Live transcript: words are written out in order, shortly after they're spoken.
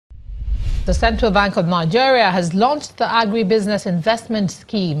The Central Bank of Nigeria has launched the Agribusiness Investment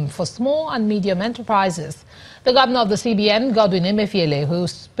Scheme for small and medium enterprises. The governor of the CBN, Godwin Emefiele, who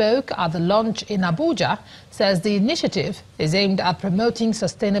spoke at the launch in Abuja, says the initiative is aimed at promoting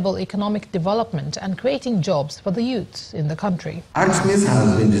sustainable economic development and creating jobs for the youths in the country. AgriC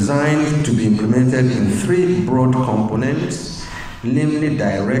has been designed to be implemented in three broad components, namely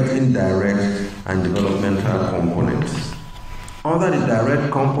direct, indirect, and developmental components. Under the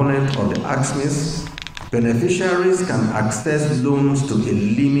direct component of the AgriC, beneficiaries can access loans to a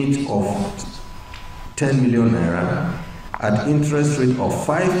limit of 10 million naira at interest rate of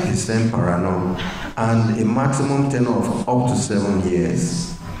 5% per annum and a maximum tenure of up to 7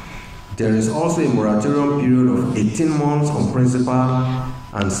 years. There is also a moratorium period of 18 months on principal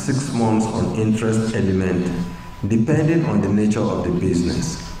and 6 months on interest element, depending on the nature of the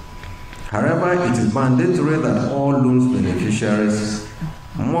business. However, it is mandatory that all loans beneficiaries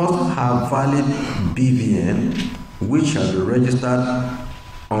must have valid BVN, which shall be registered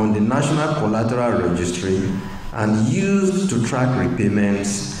on the National Collateral Registry and used to track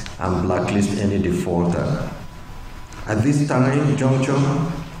repayments and blacklist any defaulter. At this juncture,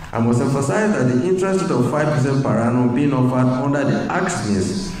 I must emphasize that the interest rate of 5% per annum being offered under the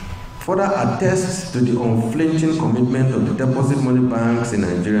AgriC further attests to the unflinching commitment of the deposit money banks in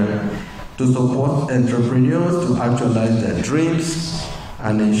Nigeria to support entrepreneurs to actualize their dreams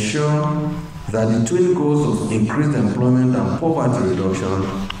and ensure that the twin goals of increased employment and poverty reduction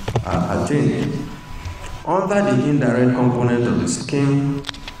are attained. Under the indirect component of the scheme,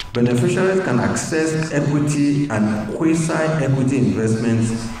 beneficiaries can access equity and quasi-equity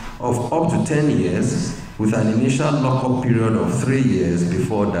investments of up to 10 years with an initial lock-up period of 3 years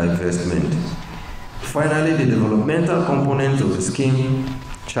before divestment. Finally, the developmental component of the scheme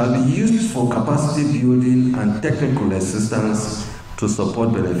shall be used for capacity building and technical assistance to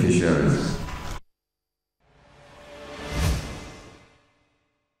support beneficiaries.